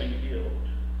him in guilt.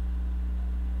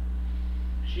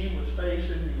 She was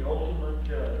facing the ultimate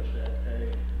judge that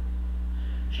day.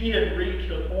 She had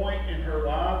reached a point in her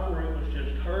life where it was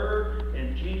just her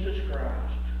and Jesus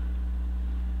Christ.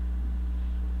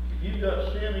 If you've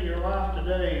got sin in your life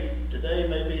today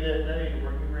may be that day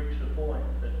where you reach the point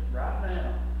that right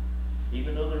now,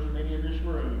 even though there's many in this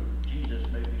room, Jesus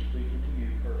may be speaking to you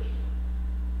personally.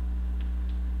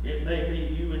 It may be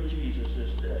you and Jesus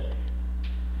this day.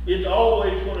 It's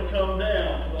always going to come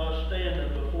down to us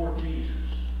standing before Jesus,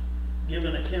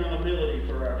 giving accountability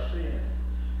for our sin.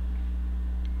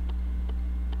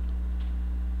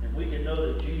 And we can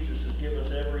know that Jesus has given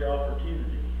us every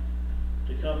opportunity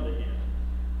to come to him.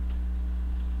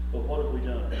 But what have we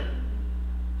done?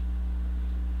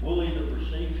 We'll either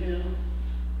receive him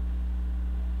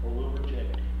or we'll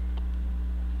reject him.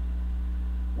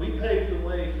 We paved the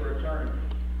way for eternity.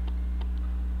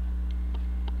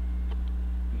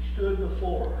 He stood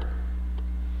before her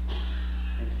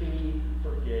and he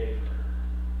forgave her.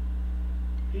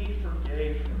 He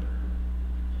forgave her.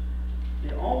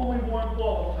 The only one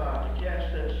qualified to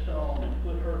cast that stone and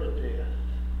put her to death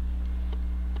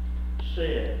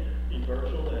said in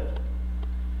verse 11,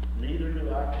 neither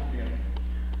do I condemn you.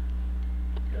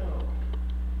 Go.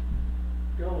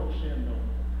 Go and sin no more.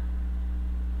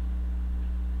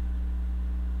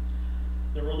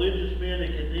 The religious men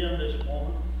had condemned this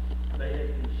woman. They had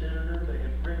considered her. They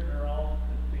had written her off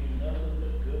as being nothing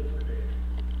but good for death.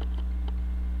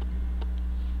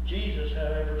 Jesus,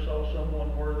 however, saw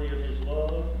someone worthy of his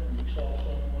love, and he saw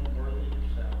someone worthy of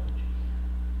salvage.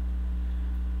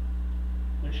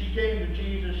 When she came to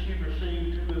Jesus, she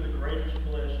received two of the greatest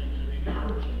blessings that any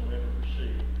person will ever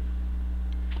receive.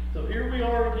 So here we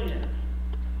are again.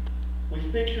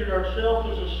 We've pictured ourselves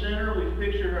as a sinner. We've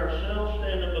pictured ourselves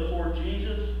standing before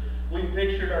Jesus. We've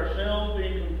pictured ourselves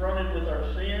being confronted with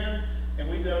our sin, and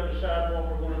we've got to decide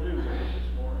what we're going to do with it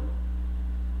this morning.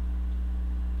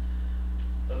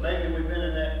 But maybe we've been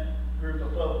in that group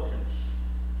of publicans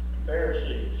and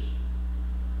Pharisees,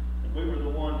 and we were the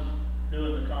ones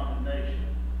doing the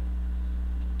condemnation.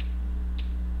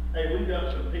 Hey, we've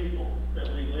got some people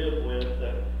that we live with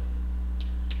that,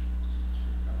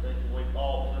 I think the way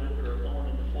Paul put it, they're a thorn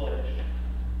in the flesh.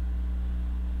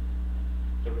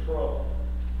 They're trouble.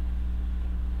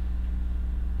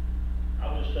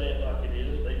 I'll just say it like it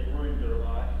is. They've ruined their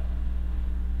life.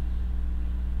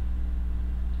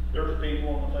 There's people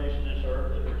on the face of this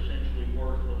earth that are essentially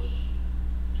worthless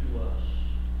to us,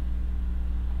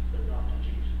 but not to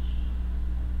Jesus.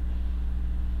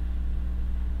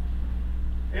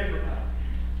 Everybody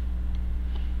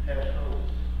has hope.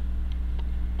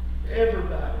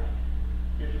 Everybody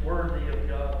is worthy of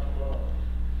God's love.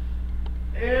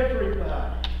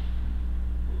 Everybody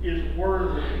is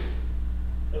worthy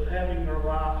of having their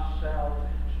life salvaged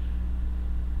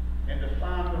and to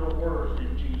find their worth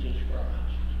in Jesus Christ.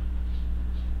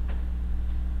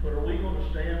 But are we going to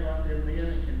stand like them men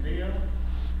and condemn?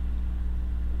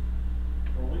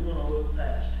 Or are we going to look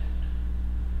past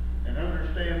it and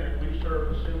understand that we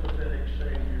serve a sympathetic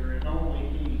Savior and only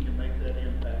He can make that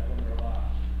impact on their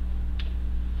lives?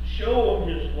 Show them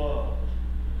His love.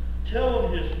 Tell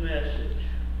them His message.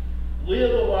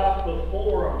 Live a life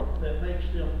before them that makes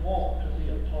them want to be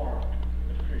a part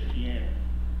of Christianity.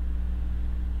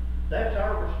 That's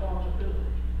our responsibility.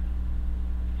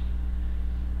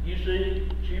 You see,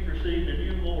 she received a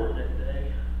new Lord that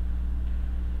day.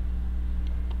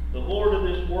 The Lord of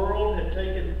this world had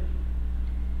taken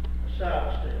a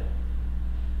sidestep,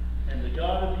 and the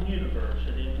God of the universe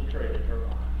had infiltrated her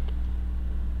life.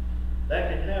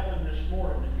 That can happen this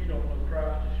morning if you don't know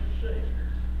Christ as your Savior.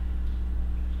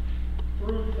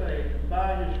 Through faith and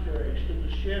by His grace, through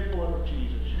the shed blood of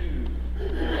Jesus, you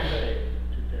are saved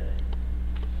today.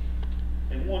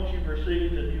 And once you've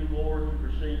received a new Lord, you've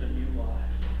received a new life.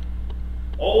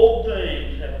 Old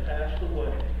things have passed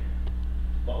away.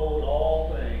 Behold,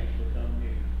 all things become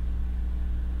new.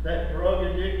 That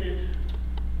drug-addicted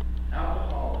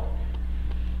alcoholic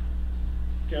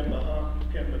can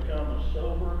become a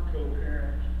sober,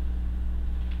 coherent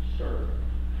servant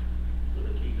for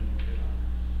the kingdom of God.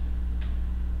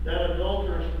 That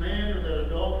adulterous man or that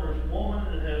adulterous woman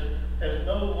that has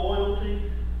no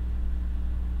loyalty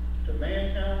to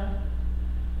mankind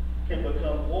can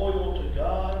become loyal to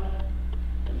God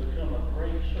and become a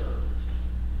great servant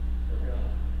for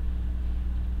God.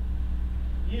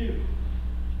 You,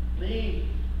 me,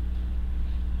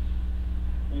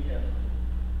 we have hope.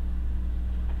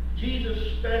 Jesus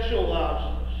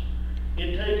specializes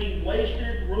in taking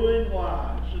wasted, ruined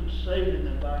lives and saving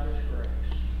them by His grace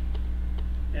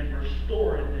and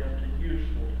restoring them to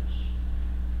usefulness.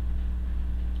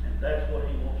 And that's what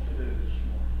He wants to do this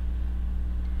morning.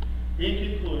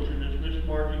 In conclusion, as Miss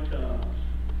Margie comes,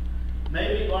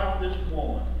 maybe like this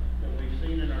woman that we've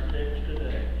seen in our text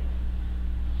today,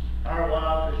 our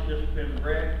life has just been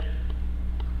wrecked,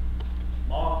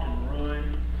 mocked, and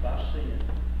ruined by sin.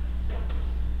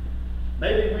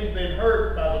 Maybe we've been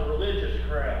hurt by the religious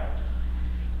crowd,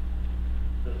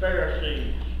 the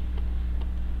Pharisees,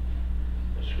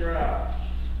 the scribes.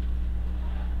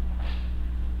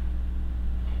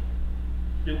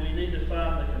 Do we need to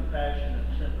find the compassionate,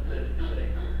 sympathetic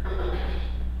Savior?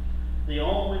 The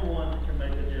only one that can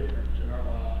make a difference in our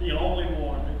lives. The only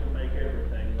one who can make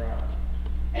everything right.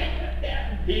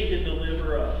 He can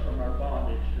deliver us from our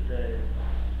bondage today.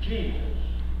 Jesus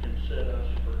can set us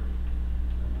free.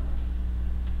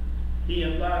 He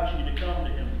invites you to come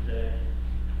to Him today.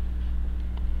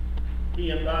 He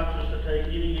invites us to take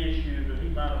any issue that He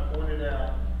might have pointed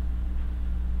out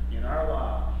in our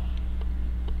lives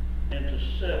and to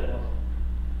settle them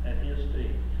at His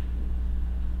feet.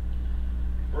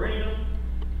 Bring them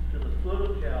to the foot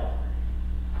of Calvary.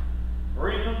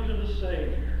 Bring them to the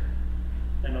Savior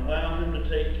and allow Him to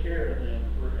take care of them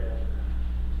forever.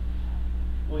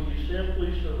 Will you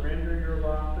simply surrender your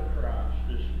life to Christ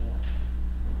this morning?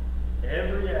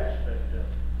 Every aspect of it.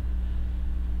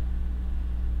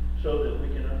 So that we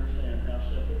can understand how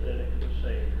sympathetic of a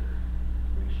Savior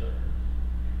we serve.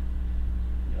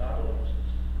 God loves us.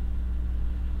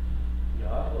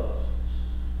 God loves us.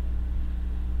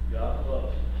 God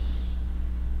loves us.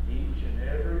 Each and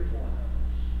every one of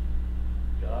us.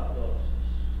 God loves us.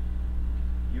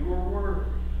 You are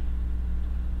worthy.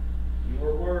 You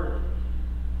are worthy.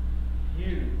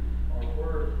 You are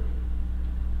worthy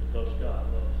because God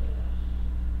loves us.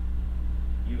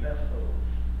 You have hope.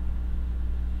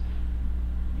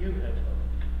 You have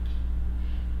hope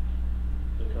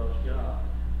because God,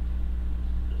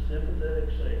 the sympathetic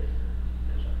Savior,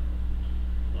 is our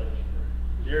hope. Let us pray.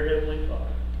 Dear Heavenly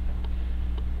Father,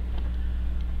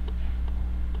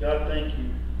 God, thank you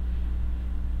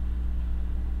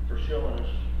for showing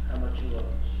us how much you love us.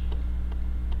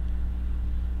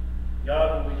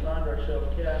 God, when we find ourselves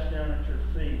cast down at your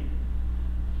feet,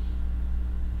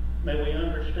 may we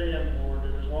understand, Lord,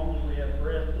 that as long as we have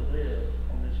breath to live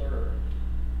on this earth,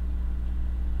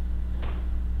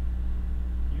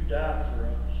 you died for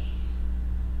us.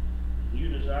 You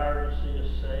desire to see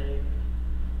us saved,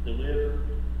 delivered,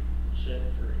 and set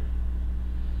free.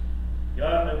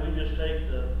 God, may we just take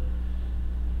the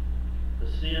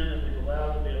sin that we've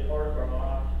allowed to be a part of our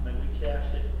life, may we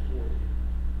cast it before you.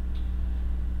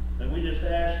 May we just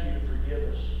ask you to forgive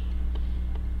us,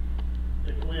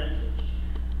 to cleanse us.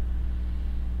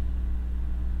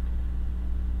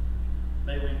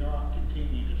 May we not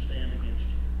continue to stand against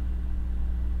you.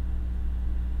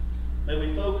 May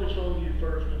we focus on you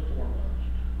first and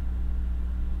foremost.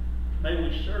 May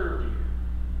we serve you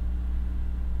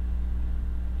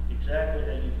exactly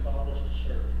how you've called us to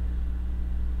serve you.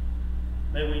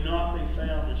 May we not be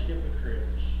found as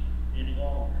hypocrites any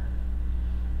longer,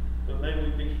 but may we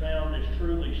be found as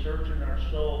truly searching our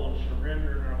soul and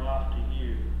surrendering our life to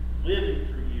you, living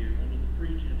for you under the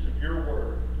pretense of your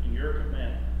word and your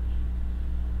commandments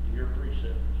and your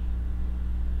precepts.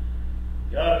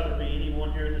 God, if there be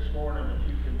anyone here this morning that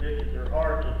you convicted their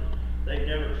heart that they've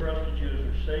never trusted you as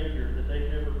their Savior, that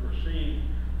they've never received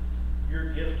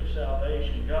your gift of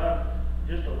salvation, God,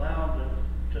 just allow them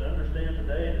to understand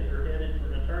today that they're headed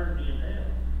for an eternity in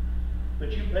hell.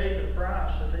 But you paid the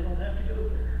price that they don't have to go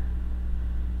there.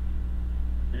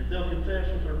 And if they'll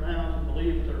confess with their mouth and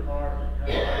believe with their heart that God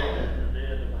raised from the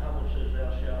dead, the Bible says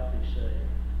thou shalt be saved.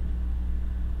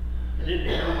 And it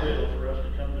is your will for us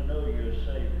to come to know you as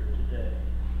Savior today.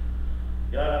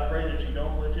 God, I pray that you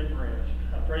don't let them rest.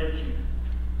 I pray that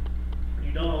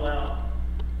you don't allow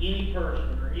any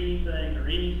person or anything or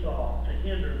any thought to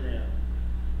hinder them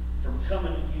from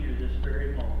coming to you this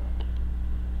very moment,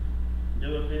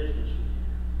 doing business with you.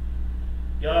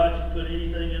 God, if you put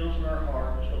anything else in our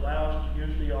heart, just allow us to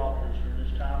use the altars during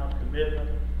this time of commitment.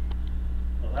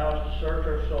 Allow us to search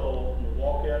our soul and to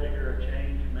walk out of here a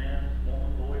changed man,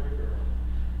 woman, boy, or girl,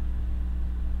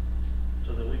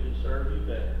 so that we can serve you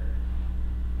better.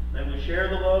 May we share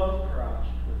the love of